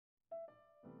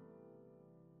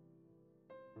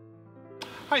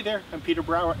Hi there, I'm Peter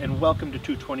Brouwer and welcome to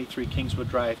 223 Kingswood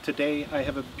Drive. Today I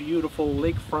have a beautiful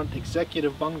lakefront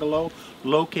executive bungalow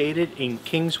located in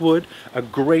Kingswood, a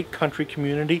great country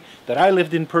community that I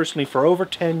lived in personally for over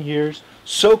 10 years,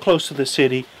 so close to the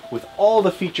city with all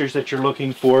the features that you're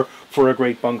looking for a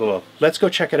great bungalow. Let's go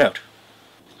check it out.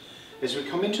 As we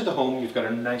come into the home, you've got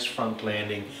a nice front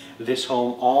landing. This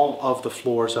home, all of the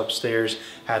floors upstairs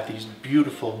have these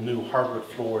beautiful new hardwood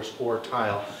floors or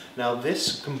tile. Now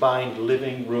this combined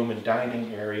living room and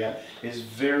dining area is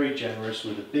very generous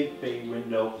with a big bay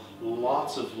window,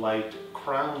 lots of light,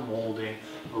 crown molding,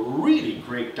 a really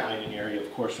great dining area,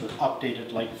 of course, with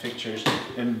updated light fixtures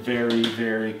and very,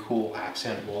 very cool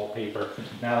accent wallpaper.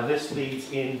 Now this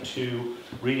leads into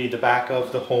really the back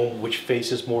of the home, which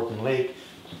faces Morton Lake.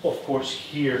 Of course,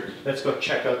 here, let's go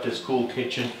check out this cool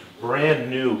kitchen. Brand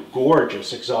new,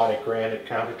 gorgeous, exotic granite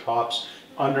countertops,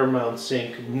 undermount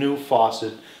sink, new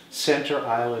faucet, center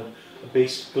island,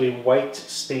 basically white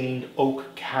stained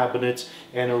oak cabinets,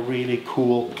 and a really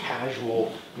cool,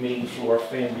 casual main floor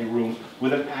family room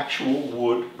with an actual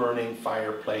wood burning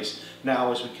fireplace.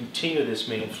 Now, as we continue this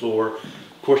main floor,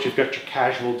 of course, you've got your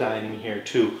casual dining here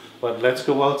too, but let's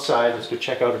go outside. Let's go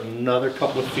check out another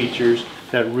couple of features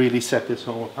that really set this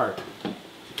home apart.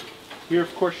 Here,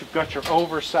 of course, you've got your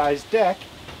oversized deck,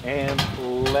 and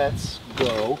let's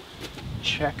go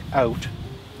check out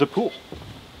the pool.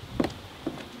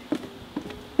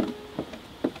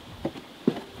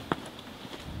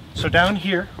 So down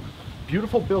here,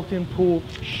 beautiful built-in pool,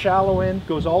 shallow end,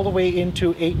 goes all the way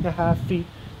into 8.5 feet.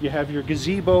 You have your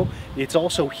gazebo. It's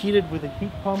also heated with a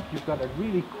heat pump. You've got a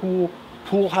really cool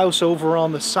pool house over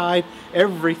on the side.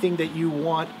 Everything that you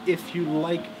want if you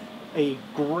like a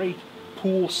great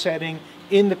pool setting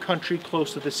in the country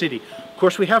close to the city. Of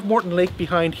course, we have Morton Lake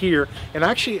behind here, and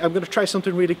actually I'm going to try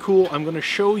something really cool. I'm going to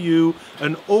show you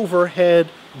an overhead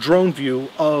drone view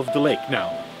of the lake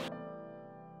now.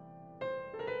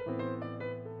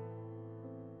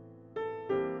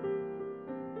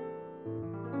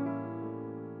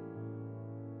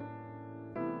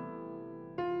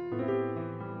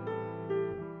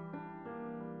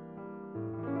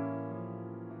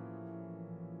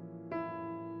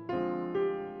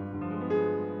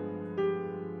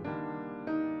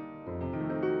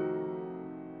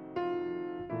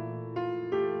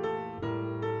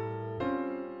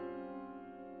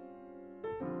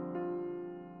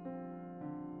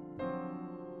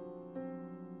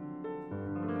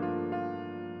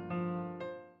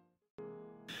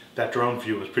 That drone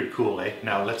view was pretty cool, eh?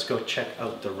 Now let's go check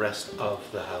out the rest of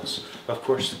the house. Of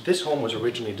course, this home was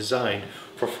originally designed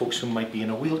for folks who might be in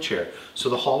a wheelchair. So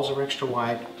the halls are extra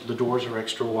wide, the doors are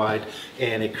extra wide,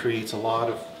 and it creates a lot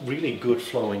of really good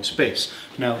flowing space.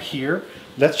 Now here,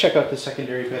 let's check out the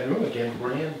secondary bedroom. Again,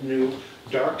 brand new,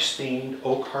 dark stained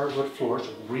oak hardwood floors,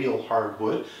 real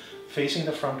hardwood. Facing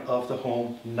the front of the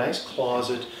home, nice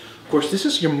closet. Of course, this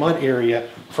is your mud area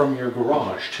from your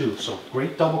garage too. So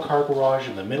great double car garage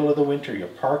in the middle of the winter. You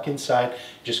park inside,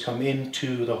 just come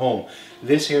into the home.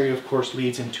 This area, of course,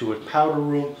 leads into a powder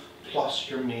room plus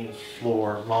your main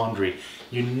floor laundry.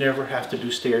 You never have to do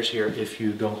stairs here if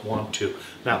you don't want to.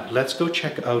 Now, let's go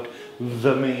check out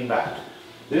the main bath.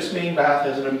 This main bath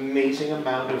has an amazing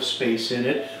amount of space in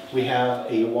it. We have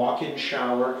a walk-in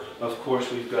shower. Of course,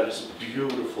 we've got this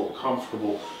beautiful,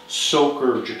 comfortable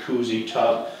soaker jacuzzi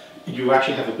tub. You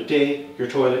actually have a bidet, your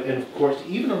toilet, and of course,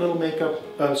 even a little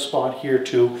makeup spot here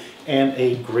too, and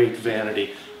a great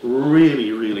vanity.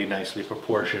 Really, really nicely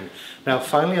proportioned. Now,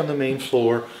 finally on the main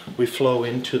floor, we flow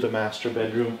into the master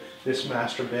bedroom. This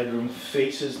master bedroom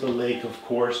faces the lake, of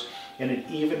course, and it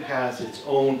even has its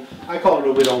own, I call it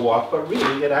a widow walk, but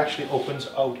really it actually opens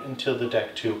out into the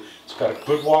deck too. It's got a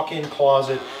good walk-in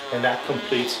closet, and that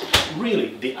completes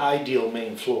really the ideal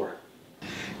main floor.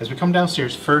 As we come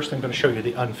downstairs, first I'm going to show you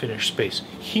the unfinished space.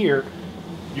 Here,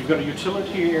 you've got a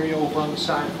utility area over on the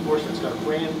side, of course, that's got a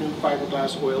brand new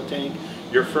fiberglass oil tank,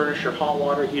 your furnace, your hot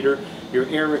water heater, your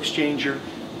air exchanger.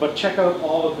 But check out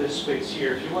all of this space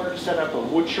here. If you wanted to set up a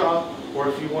wood shop, or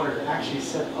if you wanted to actually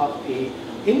set up a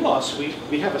in-law suite,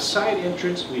 we have a side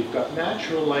entrance, we've got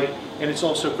natural light, and it's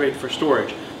also great for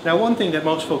storage. Now, one thing that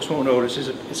most folks won't notice is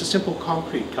it's a simple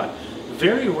concrete cut.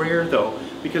 Very rare though,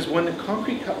 because when a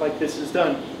concrete cut like this is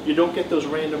done, you don't get those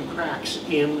random cracks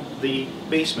in the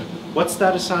basement. What's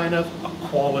that a sign of? A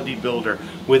quality builder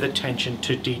with attention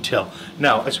to detail.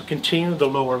 Now, as we continue the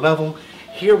lower level,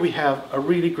 here we have a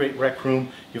really great rec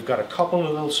room. You've got a couple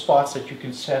of little spots that you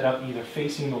can set up either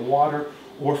facing the water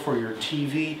or for your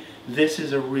TV. This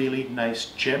is a really nice,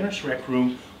 generous rec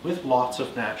room with lots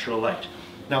of natural light.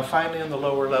 Now finally on the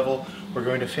lower level, we're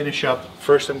going to finish up.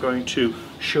 First, I'm going to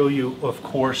show you, of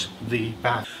course, the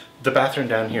bath. The bathroom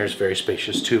down here is very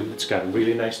spacious too. It's got a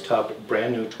really nice tub,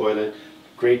 brand new toilet,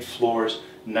 great floors,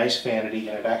 nice vanity,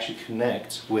 and it actually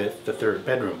connects with the third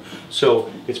bedroom.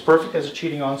 So it's perfect as a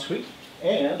cheating ensuite.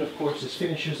 And of course, this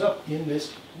finishes up in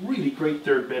this really great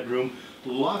third bedroom.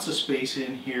 Lots of space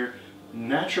in here,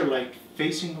 natural light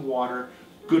facing the water,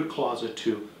 good closet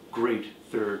too, great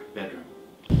third bedroom.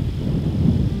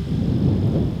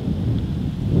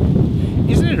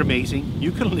 Isn't it amazing?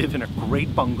 You can live in a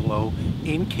great bungalow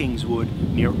in Kingswood,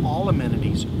 near all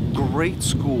amenities, great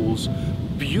schools,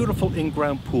 beautiful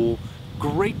in-ground pool,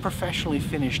 great professionally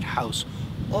finished house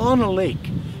on a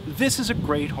lake. This is a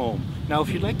great home. Now, if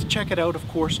you'd like to check it out, of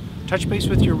course, touch base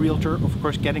with your realtor, of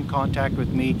course, get in contact with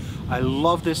me. I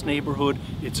love this neighborhood.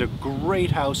 It's a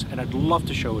great house and I'd love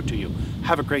to show it to you.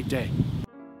 Have a great day.